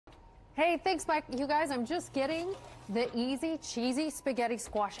Hey, thanks, Mike. You guys, I'm just getting the easy, cheesy spaghetti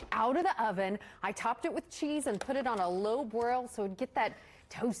squash out of the oven. I topped it with cheese and put it on a low broil so it'd get that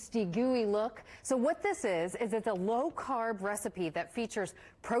toasty, gooey look. So what this is it's a low-carb recipe that features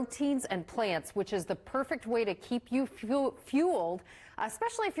proteins and plants, which is the perfect way to keep you fueled,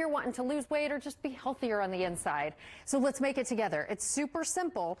 especially if you're wanting to lose weight or just be healthier on the inside. So let's make it together. It's super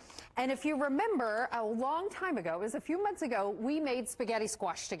simple. And if you remember, a long time ago, it was a few months ago, we made spaghetti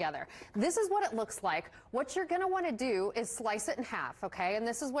squash together. This is what it looks like. What you're going to want to do is slice it in half, okay? And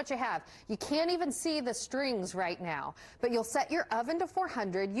this is what you have. You can't even see the strings right now, but you'll set your oven to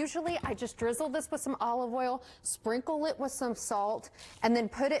 400. Usually I just drizzle this with some olive oil, sprinkle it with some salt, and then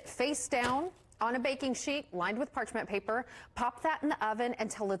put it face down on a baking sheet lined with parchment paper. Pop that in the oven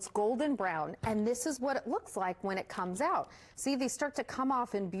until it's golden brown. And this is what it looks like when it comes out. See, they start to come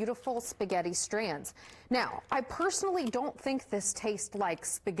off in beautiful spaghetti strands. Now, I personally don't think this tastes like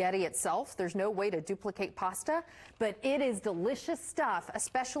spaghetti itself. There's no way to duplicate pasta, but it is delicious stuff,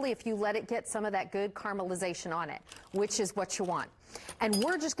 especially if you let it get some of that good caramelization on it, which is what you want. And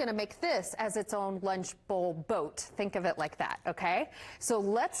we're just going to make this as its own lunch bowl boat. Think of it like that, okay? So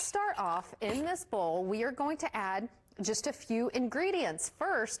let's start off in this bowl. We are going to add just a few ingredients.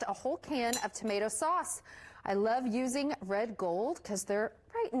 First, a whole can of tomato sauce. I love using Red Gold because they're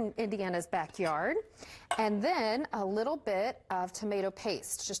right in Indiana's backyard. And then a little bit of tomato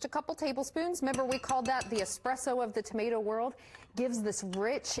paste, just a couple tablespoons. Remember, we called that the espresso of the tomato world. Gives this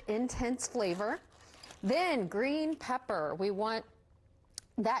rich, intense flavor. Then green pepper. We want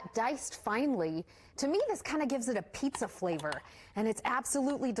that diced finely. To me, this kind of gives it a pizza flavor, and it's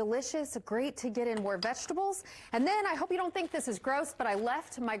absolutely delicious. Great to get in more vegetables. And then I hope you don't think this is gross, but I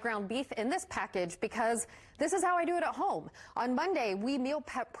left my ground beef in this package because this is how I do it at home. On Monday, we meal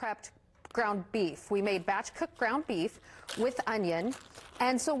prepped ground beef. We made batch cooked ground beef with onion.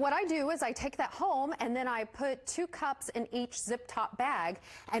 And so what I do is I take that home and then I put 2 cups in each zip top bag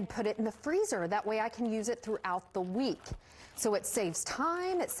and put it in the freezer. That way I can use it throughout the week. So it saves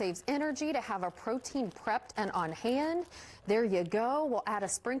time, it saves energy to have a protein prepped and on hand. There you go. We'll add a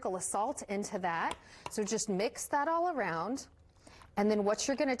sprinkle of salt into that. So just mix that all around. And then what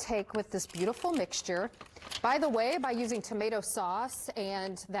you're going to take with this beautiful mixture, by the way, by using tomato sauce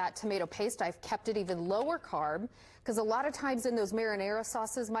and that tomato paste, I've kept it even lower carb, because a lot of times in those marinara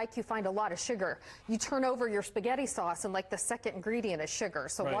sauces, Mike, you find a lot of sugar. You turn over your spaghetti sauce and like the second ingredient is sugar,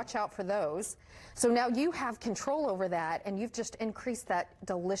 so watch out for those. So now you have control over that, and you've just increased that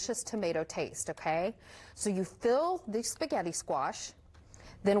delicious tomato taste, okay? So you fill the spaghetti squash.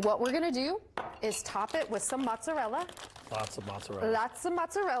 Then what we're going to do is top it with some mozzarella. Lots of mozzarella. Lots of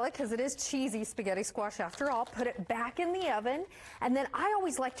mozzarella, because it is cheesy spaghetti squash after all. Put it back in the oven. And then I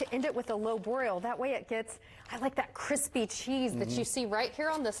always like to end it with a low broil. That way it gets, I like that crispy cheese that you see right here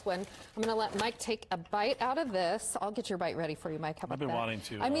on this one. I'm going to let Mike take a bite out of this. I'll get your bite ready for you, Mike. How about that? I've been wanting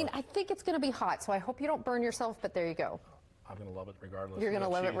to. I mean, I think it's going to be hot, so I hope you don't burn yourself, but there you go. I'm going to love it regardless. You're going to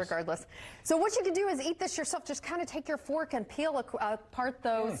love it regardless. So what you can do is eat this yourself. Just kind of take your fork and peel apart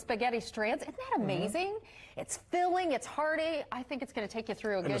those spaghetti strands. Isn't that amazing? It's filling. It's hearty. I think it's going to take you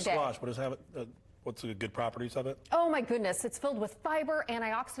through a good day. Squash, what does have it? What's the good properties of it? Oh my goodness, it's filled with fiber,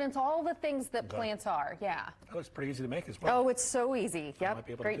 antioxidants, all the things that plants are. Yeah. That looks pretty easy to make as well. Oh, it's so easy. Yep. Might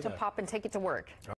be able to Great do to that. pop and take it to work.